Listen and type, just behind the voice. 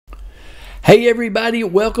Hey everybody,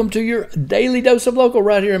 welcome to your daily dose of local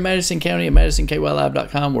right here in Madison County at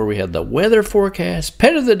MadisonKYLive.com, where we have the weather forecast,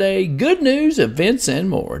 pet of the day, good news, events, and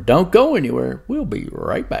more. Don't go anywhere. We'll be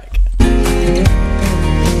right back.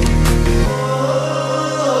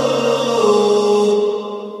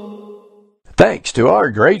 Thanks to our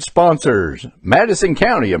great sponsors, Madison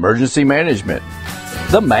County Emergency Management,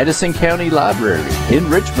 the Madison County Library in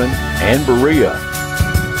Richmond and Berea,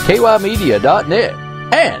 KYmedia.net,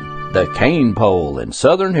 and the Cain Pole in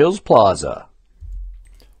Southern Hills Plaza.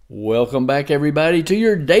 Welcome back, everybody, to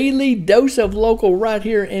your daily dose of local right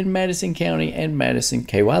here in Madison County and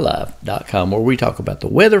MadisonKYLive.com, where we talk about the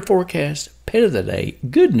weather forecast, pet of the day,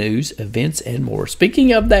 good news, events, and more.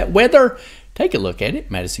 Speaking of that weather, take a look at it,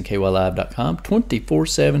 MadisonKYLive.com,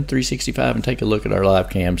 24/7, 365, and take a look at our live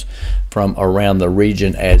cams from around the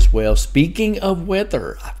region as well. Speaking of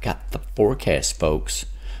weather, I've got the forecast, folks,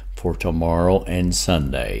 for tomorrow and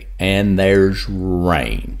Sunday, and there's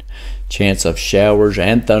rain. Chance of showers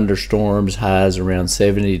and thunderstorms, highs around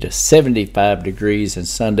 70 to 75 degrees, and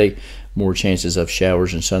Sunday, more chances of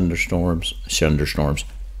showers and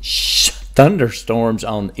thunderstorms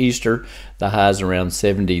on Easter, the highs around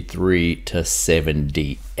 73 to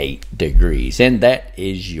 78 degrees. And that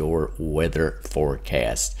is your weather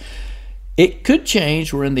forecast. It could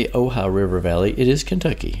change. We're in the Ohio River Valley. It is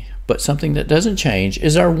Kentucky. But something that doesn't change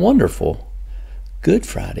is our wonderful Good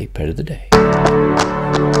Friday pet of the day.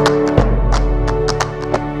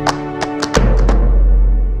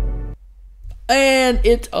 And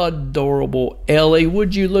it's adorable Ellie.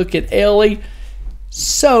 Would you look at Ellie?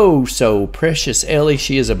 So precious Ellie.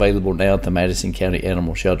 She is available now at the Madison County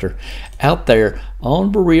Animal Shelter out there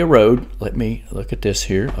on Berea Road. Let me look at this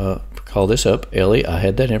here. Call this up. Ellie, I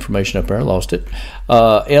had that information up there. I lost it.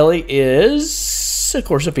 Ellie is, of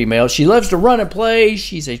course, a female. She loves to run and play.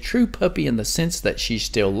 She's a true puppy in the sense that she's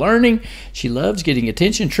still learning. She loves getting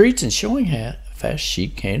attention, treats, and showing how fast she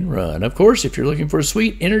can run. Of course, if you're looking for a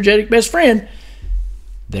sweet, energetic best friend,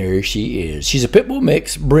 there she is. She's a pit bull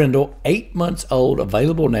mix, brindle, 8 months old,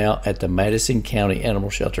 available now at the Madison County Animal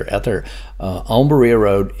Shelter out there on Berea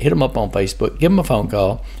Road. Hit them up on Facebook, give them a phone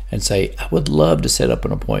call, and say, I would love to set up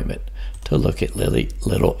an appointment to look at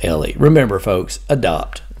little Ellie. Remember, folks,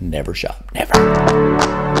 adopt, never shop, never.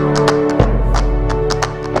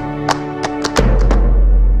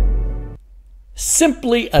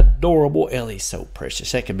 Simply adorable Ellie, so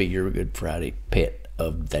precious. That could be your Good Friday pet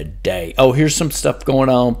of the day. Oh, here's some stuff going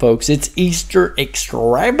on, folks. It's Easter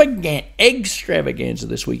extravaganza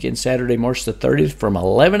this weekend, Saturday, March the 30th, from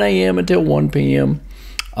 11 a.m. until 1 p.m.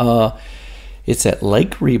 It's at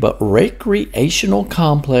Lake Reba Recreational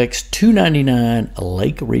Complex, 299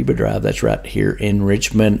 Lake Reba Drive. That's right here in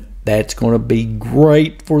Richmond. That's going to be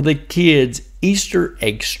great for the kids. Easter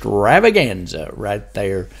extravaganza right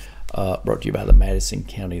there. Brought to you by the Madison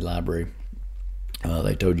County Library.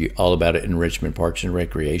 They told you all about it in Richmond Parks and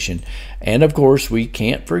Recreation. And, of course, we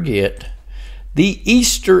can't forget the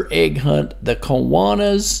Easter egg hunt, the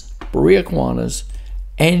Kiwanis, Berea Kiwanis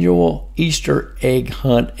annual Easter egg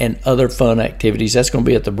hunt and other fun activities. That's going to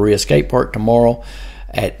be at the Berea Skate Park tomorrow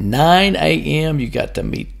at 9 a.m. You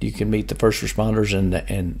can meet the first responders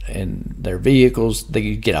and their vehicles.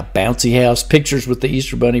 You get a bouncy house, pictures with the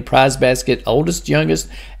Easter Bunny, prize basket, oldest, youngest,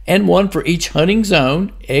 and one for each hunting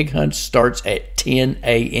zone. Egg hunt starts at 10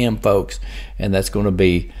 a.m., folks, and that's going to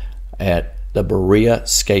be at the Berea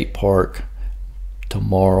Skate Park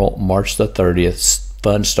tomorrow, March the 30th.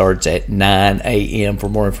 Fun starts at 9 a.m. For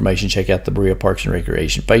more information, check out the Berea Parks and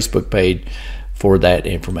Recreation Facebook page for that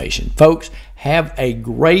information. Folks, have a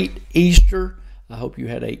great Easter. I hope you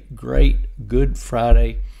had a great Good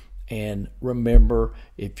Friday. And remember,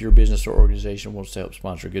 if your business or organization wants to help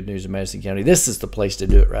sponsor Good News in Madison County, this is the place to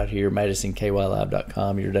do it right here,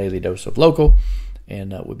 MadisonKYLive.com, your daily dose of local.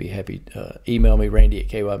 And we'll be happy to email me, Randy at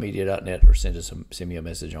KYmedia.net, or send me a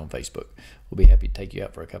message on Facebook. We'll be happy to take you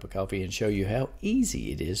out for a cup of coffee and show you how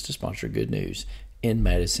easy it is to sponsor Good News in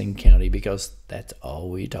Madison County, because that's all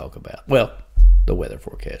we talk about. Well, the weather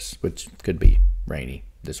forecast, which could be rainy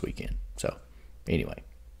this weekend. So anyway,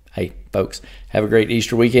 hey, folks, have a great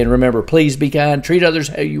Easter weekend. Remember, please be kind. Treat others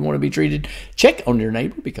how you want to be treated. Check on your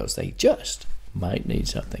neighbor, because they just might need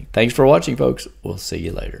something. Thanks for watching, folks. We'll see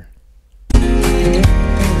you later.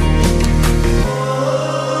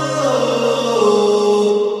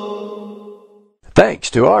 Thanks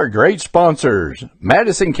to our great sponsors,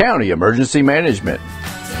 Madison County Emergency Management,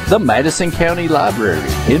 the Madison County Library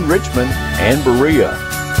in Richmond and Berea,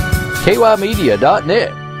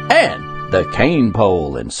 KYmedia.net, and the Cain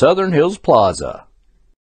Pole in Southern Hills Plaza.